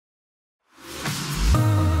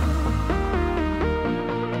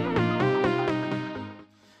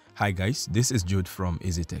Hi guys, this is Jude from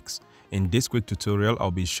EasyTechs. In this quick tutorial,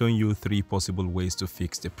 I'll be showing you 3 possible ways to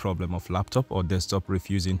fix the problem of laptop or desktop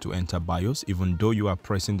refusing to enter BIOS even though you are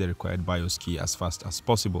pressing the required BIOS key as fast as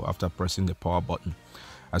possible after pressing the power button.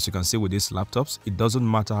 As you can see with these laptops, it doesn't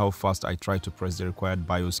matter how fast I try to press the required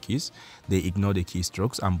BIOS keys, they ignore the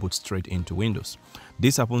keystrokes and boot straight into Windows.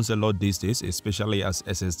 This happens a lot these days, especially as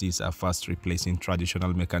SSDs are fast replacing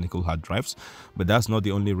traditional mechanical hard drives, but that's not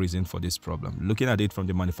the only reason for this problem. Looking at it from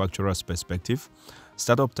the manufacturer's perspective,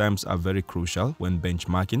 startup times are very crucial when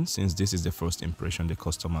benchmarking, since this is the first impression the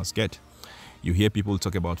customers get. You hear people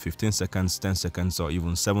talk about 15 seconds, 10 seconds, or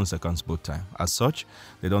even 7 seconds boot time. As such,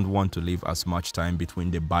 they don't want to leave as much time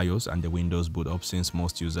between the BIOS and the Windows boot up, since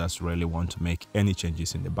most users rarely want to make any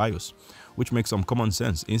changes in the BIOS, which makes some common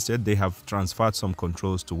sense. Instead, they have transferred some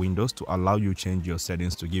controls to Windows to allow you change your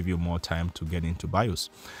settings to give you more time to get into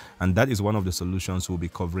BIOS. And that is one of the solutions we'll be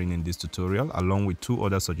covering in this tutorial, along with 2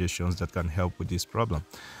 other suggestions that can help with this problem.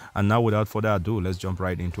 And now, without further ado, let's jump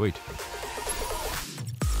right into it.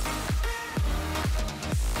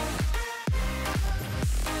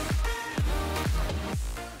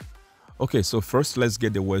 Okay, so first let's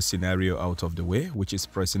get the worst scenario out of the way, which is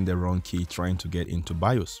pressing the wrong key trying to get into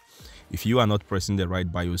BIOS. If you are not pressing the right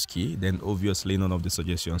BIOS key, then obviously none of the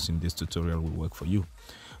suggestions in this tutorial will work for you.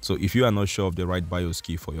 So if you are not sure of the right BIOS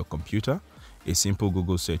key for your computer, a simple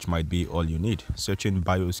Google search might be all you need. Searching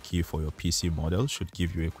BIOS key for your PC model should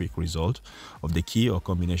give you a quick result of the key or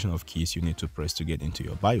combination of keys you need to press to get into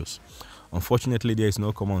your BIOS. Unfortunately, there is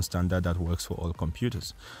no common standard that works for all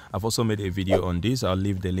computers. I've also made a video on this. I'll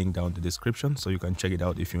leave the link down in the description so you can check it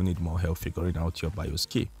out if you need more help figuring out your BIOS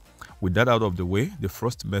key. With that out of the way, the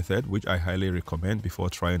first method, which I highly recommend before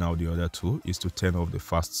trying out the other 2, is to turn off the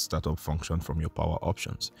fast startup function from your power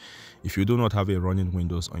options. If you do not have a running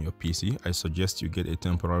Windows on your PC, I suggest you get a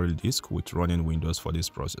temporary disk with running Windows for this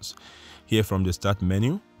process. Here from the start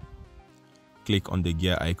menu, click on the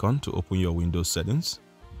gear icon to open your Windows settings.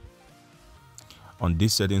 On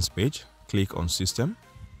this settings page, click on System.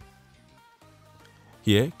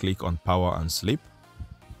 Here, click on Power and Sleep.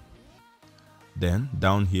 Then,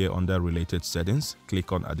 down here under Related Settings,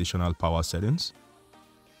 click on Additional Power Settings.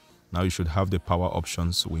 Now you should have the Power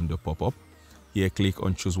Options window pop up. Here, click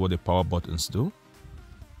on Choose what the power buttons do.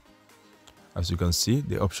 As you can see,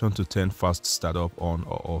 the option to turn fast startup on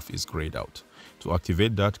or off is grayed out. To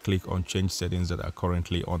activate that, click on Change Settings that are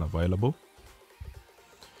currently unavailable.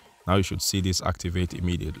 Now you should see this activate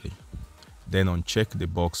immediately. Then uncheck the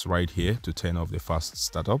box right here to turn off the fast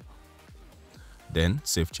startup. Then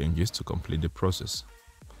save changes to complete the process.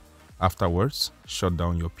 Afterwards, shut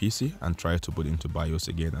down your PC and try to boot into BIOS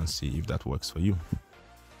again and see if that works for you.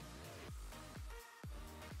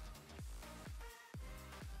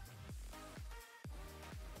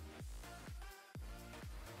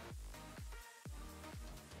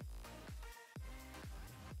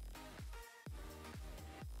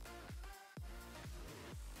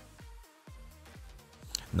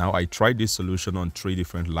 Now I tried this solution on 3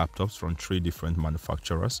 different laptops from 3 different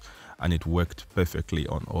manufacturers and it worked perfectly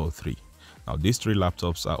on all 3. Now these 3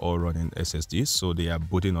 laptops are all running SSDs, so they are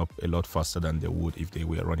booting up a lot faster than they would if they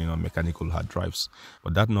were running on mechanical hard drives.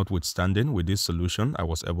 But that notwithstanding, with this solution I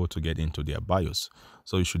was able to get into their BIOS.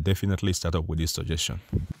 So you should definitely start up with this suggestion.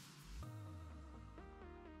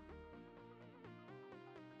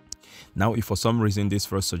 Now if for some reason this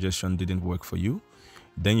first suggestion didn't work for you,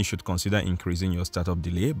 then you should consider increasing your startup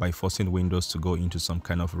delay by forcing Windows to go into some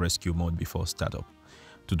kind of rescue mode before startup.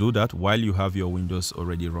 To do that, while you have your Windows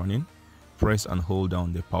already running, press and hold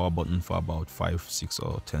down the power button for about 5, 6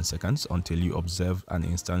 or 10 seconds until you observe an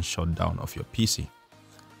instant shutdown of your PC.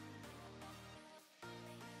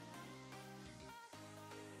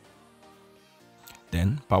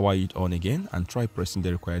 Then power it on again and try pressing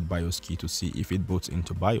the required BIOS key to see if it boots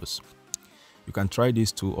into BIOS. You can try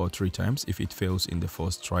this 2 or 3 times. If it fails in the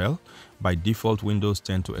first trial, by default Windows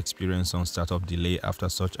tend to experience some startup delay after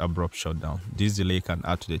such abrupt shutdown. This delay can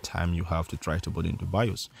add to the time you have to try to boot into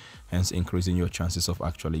BIOS, hence increasing your chances of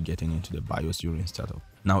actually getting into the BIOS during startup.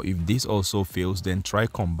 Now if this also fails, then try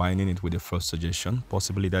combining it with the first suggestion.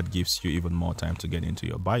 Possibly that gives you even more time to get into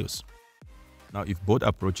your BIOS. Now if both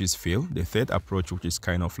approaches fail, the third approach, which is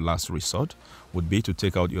kind of last resort, would be to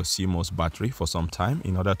take out your CMOS battery for some time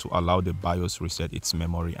in order to allow the BIOS reset its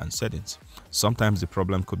memory and settings. Sometimes the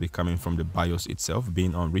problem could be coming from the BIOS itself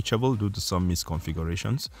being unreachable due to some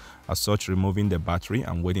misconfigurations. As such, removing the battery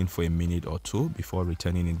and waiting for a minute or two before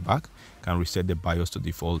returning it back can reset the BIOS to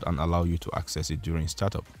default and allow you to access it during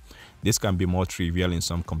startup. This can be more trivial in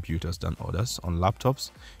some computers than others. On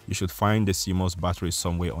laptops, you should find the CMOS battery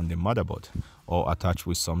somewhere on the motherboard or attached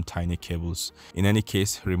with some tiny cables. In any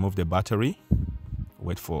case, remove the battery,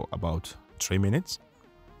 wait for about 3 minutes,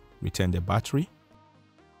 return the battery,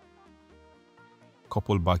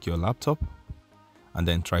 couple back your laptop, and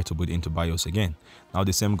then try to boot into BIOS again. Now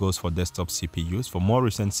the same goes for desktop CPUs. For more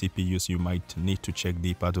recent CPUs, you might need to check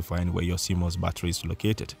deeper to find where your CMOS battery is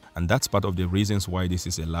located. And that's part of the reasons why this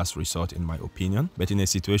is a last resort in my opinion. But in a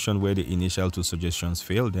situation where the initial 2 suggestions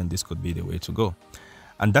fail, then this could be the way to go.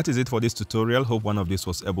 And that is it for this tutorial. Hope one of these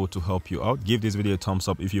was able to help you out. Give this video a thumbs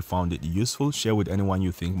up if you found it useful. Share with anyone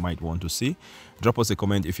you think might want to see. Drop us a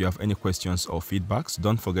comment if you have any questions or feedbacks.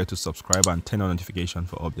 Don't forget to subscribe and turn on notification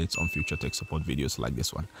for updates on future tech support videos like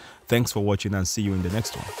this one. Thanks for watching and see you in the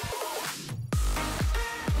next one.